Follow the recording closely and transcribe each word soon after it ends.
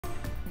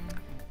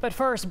But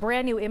first,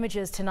 brand new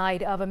images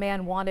tonight of a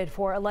man wanted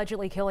for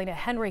allegedly killing a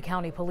Henry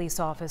County police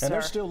officer. And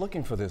they're still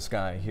looking for this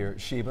guy here,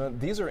 Sheba.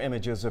 These are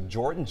images of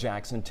Jordan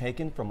Jackson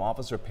taken from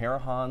Officer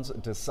Paramhans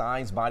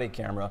Desai's body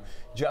camera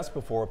just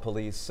before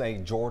police say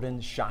Jordan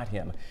shot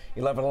him.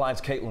 11 Alive's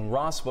Caitlin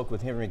Ross spoke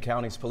with Henry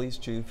County's police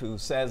chief, who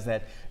says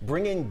that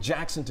bringing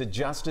Jackson to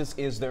justice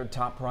is their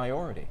top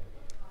priority.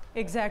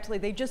 Exactly.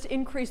 They just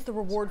increased the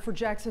reward for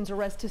Jackson's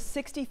arrest to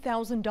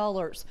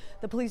 $60,000.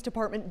 The police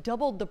department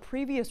doubled the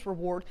previous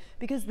reward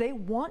because they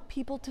want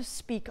people to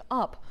speak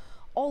up.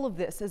 All of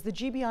this as the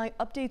GBI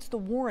updates the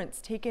warrants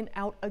taken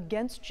out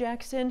against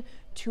Jackson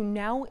to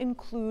now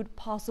include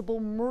possible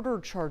murder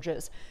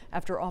charges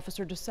after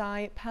Officer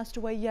Desai passed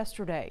away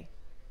yesterday.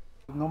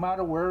 No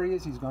matter where he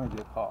is, he's going to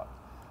get caught.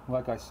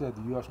 Like I said,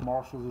 the U.S.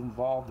 Marshals are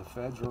involved, the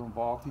feds are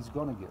involved, he's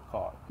going to get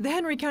caught. The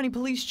Henry County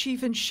Police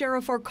Chief and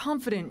Sheriff are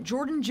confident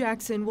Jordan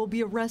Jackson will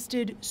be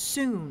arrested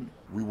soon.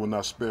 We will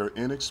not spare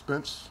any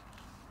expense,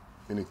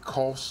 any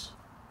cost,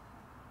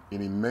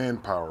 any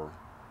manpower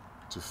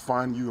to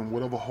find you in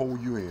whatever hole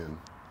you're in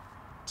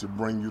to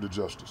bring you to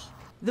justice.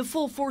 The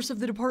full force of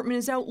the department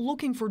is out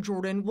looking for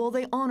Jordan while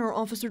they honor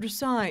Officer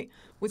Desai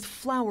with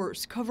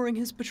flowers covering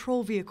his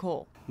patrol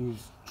vehicle. He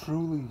was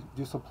truly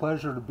just a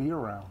pleasure to be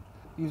around.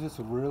 He's just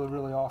a really,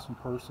 really awesome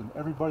person.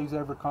 Everybody's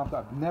ever come,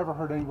 I've never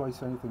heard anybody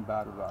say anything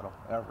bad about him,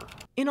 ever.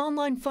 An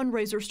online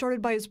fundraiser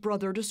started by his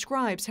brother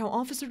describes how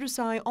Officer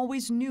Desai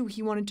always knew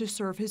he wanted to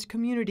serve his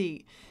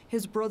community.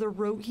 His brother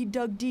wrote he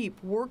dug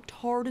deep, worked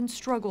hard and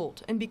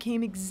struggled, and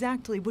became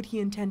exactly what he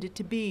intended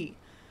to be.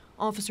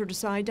 Officer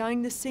Desai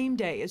dying the same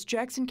day as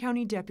Jackson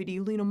County Deputy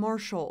Lena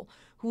Marshall,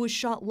 who was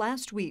shot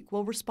last week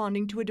while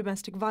responding to a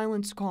domestic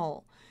violence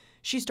call.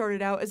 She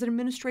started out as an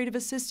administrative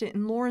assistant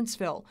in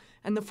Lawrenceville,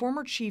 and the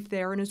former chief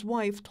there and his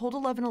wife told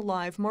 11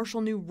 Alive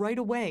Marshall knew right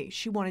away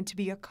she wanted to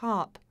be a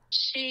cop.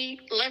 She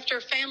left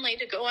her family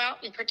to go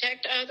out and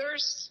protect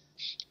others,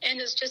 and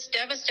it's just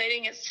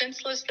devastating. It's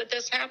senseless that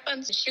this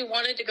happens. She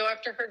wanted to go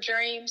after her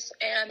dreams,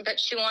 but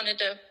she wanted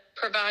to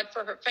provide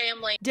for her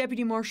family.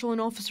 Deputy Marshall and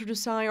Officer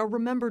Desai are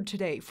remembered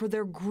today for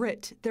their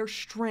grit, their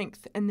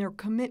strength, and their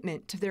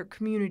commitment to their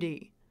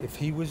community. If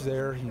he was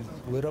there, he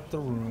lit up the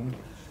room.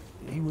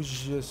 He was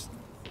just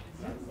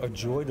a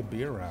joy to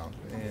be around,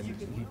 and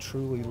he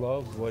truly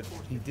loved what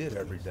he did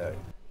every day.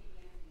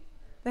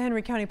 The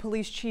Henry County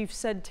Police Chief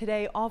said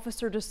today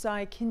Officer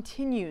Desai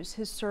continues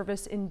his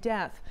service in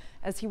death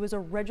as he was a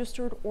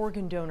registered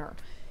organ donor.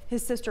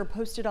 His sister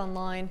posted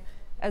online,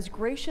 "As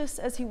gracious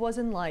as he was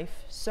in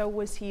life, so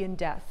was he in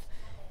death.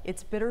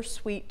 It's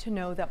bittersweet to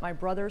know that my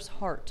brother's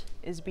heart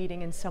is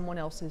beating in someone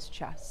else's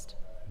chest."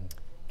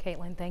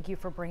 Caitlin, thank you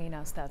for bringing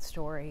us that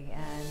story,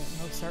 and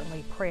most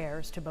certainly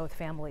prayers to both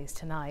families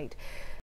tonight.